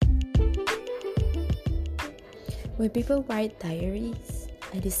When people write diaries,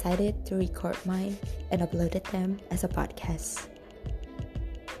 I decided to record mine and uploaded them as a podcast.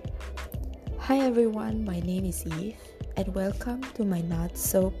 Hi everyone, my name is Eve and welcome to my not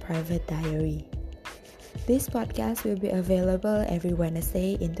so private diary. This podcast will be available every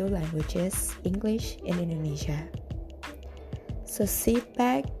Wednesday in two languages, English and Indonesia. So sit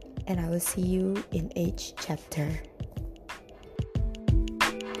back and I will see you in each chapter.